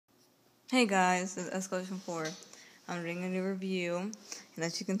Hey guys, this is Escalation 4. I'm doing a new review, and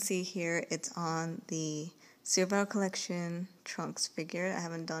as you can see here, it's on the Super Collection Trunks figure. I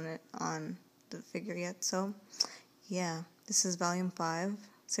haven't done it on the figure yet, so yeah. This is Volume 5,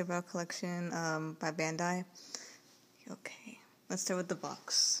 Super Collection by Bandai. Okay, let's start with the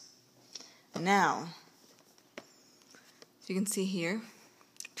box. Now, as you can see here,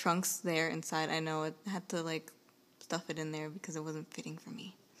 Trunks there inside. I know I had to stuff it in there because it wasn't fitting for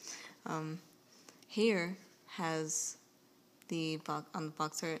me. Here has the box on the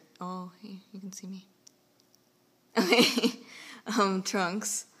box art. Oh, hey, you can see me. Okay,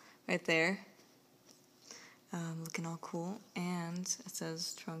 Trunks right there, looking all cool, and it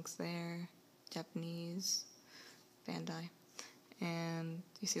says Trunks there, Japanese, Bandai, and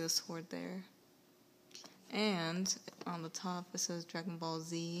you see the sword there, and on the top it says Dragonball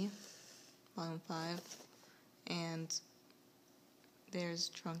Z, Volume 5, and there's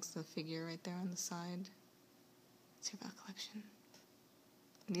Trunks, the figure, right there on the side. It's your back collection.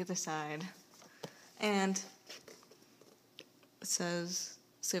 On the other side. And it says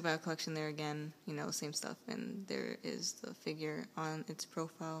Super Collection there again, same stuff. And there is the figure on its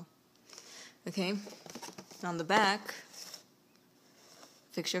profile. Okay. And on the back,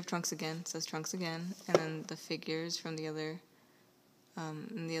 picture of Trunks again. It says Trunks again. And then the figures from the other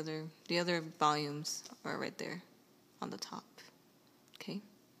volumes are right there on the top. Okay,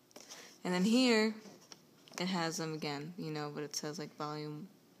 and then here it has them again, but it says volume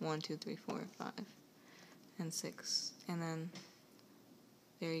 1, 2, 3, 4, 5, and 6, and then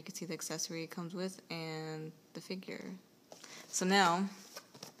there you can see the accessory it comes with and the figure. So now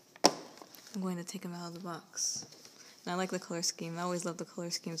I'm going to take them out of the box, and I like the color scheme. I always love the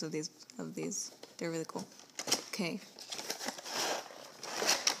color schemes of these. They're really cool. Okay.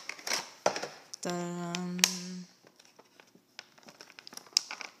 Dun.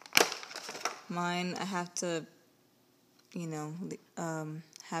 Mine, I have to,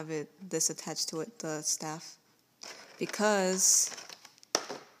 have this attached to it, the staff, because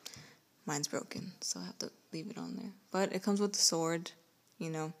mine's broken, so I have to leave it on there. But it comes with the sword,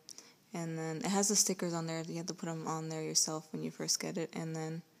 and then it has the stickers on there. You have to put them on there yourself when you first get it, and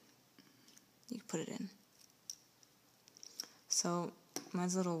then you put it in. So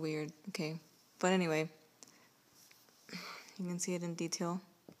mine's a little weird, okay. But anyway, you can see it in detail,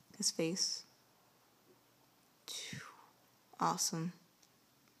 his face. Awesome.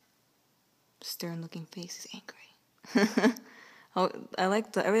 Stern looking face. He's angry. I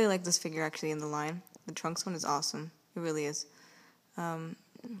really like this figure actually in the line. The Trunks one is awesome. It really is.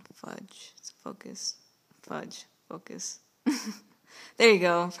 Fudge. Focus. Fudge. Focus. There you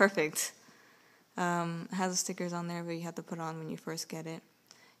go. Perfect. It has the stickers on there, but you have to put it on when you first get it.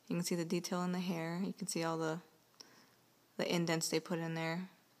 You can see the detail in the hair. You can see all the indents they put in there.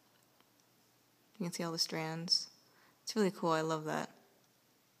 You can see all the strands. It's really cool. I love that.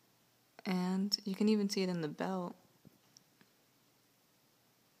 And you can even see it in the belt.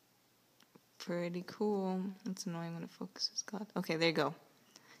 Pretty cool. It's annoying when it focuses. God. Okay, there you go.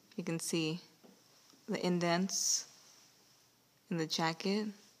 You can see the indents in the jacket,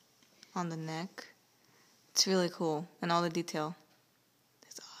 on the neck. It's really cool. And all the detail.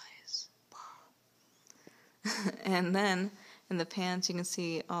 His eyes. Wow. And then in the pants, you can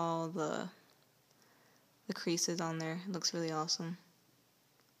see all the creases on there. It looks really awesome.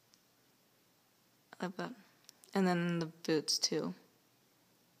 I love that. And then the boots too.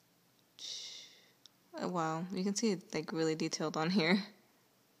 Wow, you can see it really detailed on here.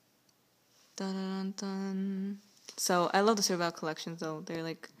 Dun, dun, dun. So I love the Super collections though. They're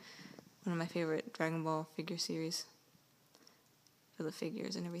one of my favorite Dragon Ball figure series for the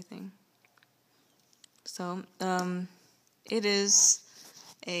figures and everything. So it is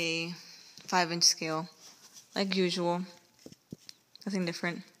a 5-inch scale. Like usual, nothing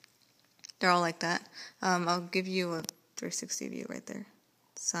different. They're all like that. I'll give you a 360 view right there.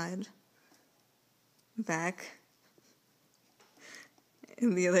 Side, back,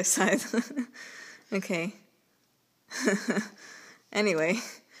 and the other side. Okay. Anyway,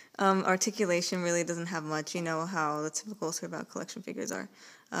 articulation really doesn't have much. You know how the typical Super collection figures are.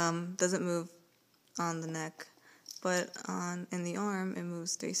 Doesn't move on the neck, but in the arm it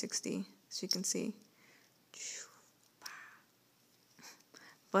moves 360, as you can see.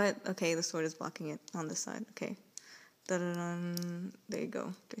 But, okay, the sword is blocking it on this side. Okay. Dun-dun-dun. There you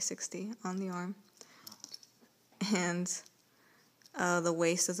go. 360 on the arm. And the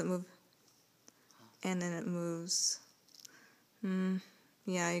waist doesn't move. And then it moves.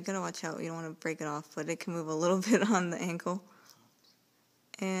 Yeah, you gotta watch out. You don't want to break it off. But it can move a little bit on the ankle.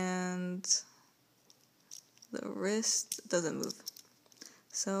 And the wrist doesn't move.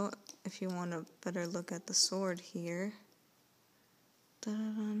 So, if you want a better look at the sword here,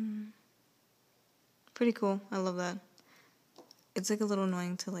 dun-dun-dun. Pretty cool. I love that. It's like a little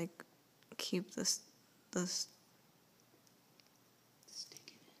annoying to like keep the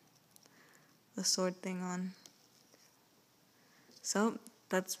sword thing on. So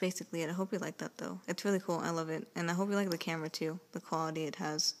that's basically it. I hope you like that though. It's really cool. I love it, and I hope you like the camera too. The quality it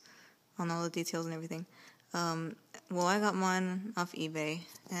has on all the details and everything. Well, I got mine off eBay,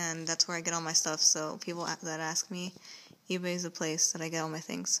 and that's where I get all my stuff. So people that ask me, eBay is the place that I get all my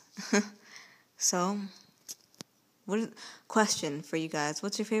things. So, question for you guys: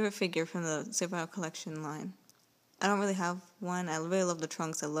 what's your favorite figure from the Superhero Collection line? I don't really have one. I really love the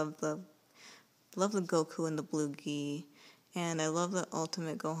Trunks. I love the Goku and the Blue Gi, and I love the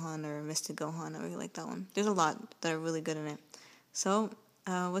Ultimate Gohan or Mystic Gohan. I really like that one. There's a lot that are really good in it. So,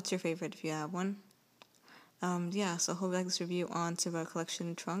 what's your favorite if you have one? Yeah, so hope you like this review on Superhero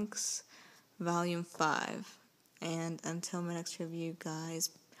Collection Trunks, Volume 5. And until my next review, guys,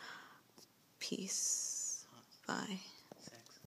 peace. Bye.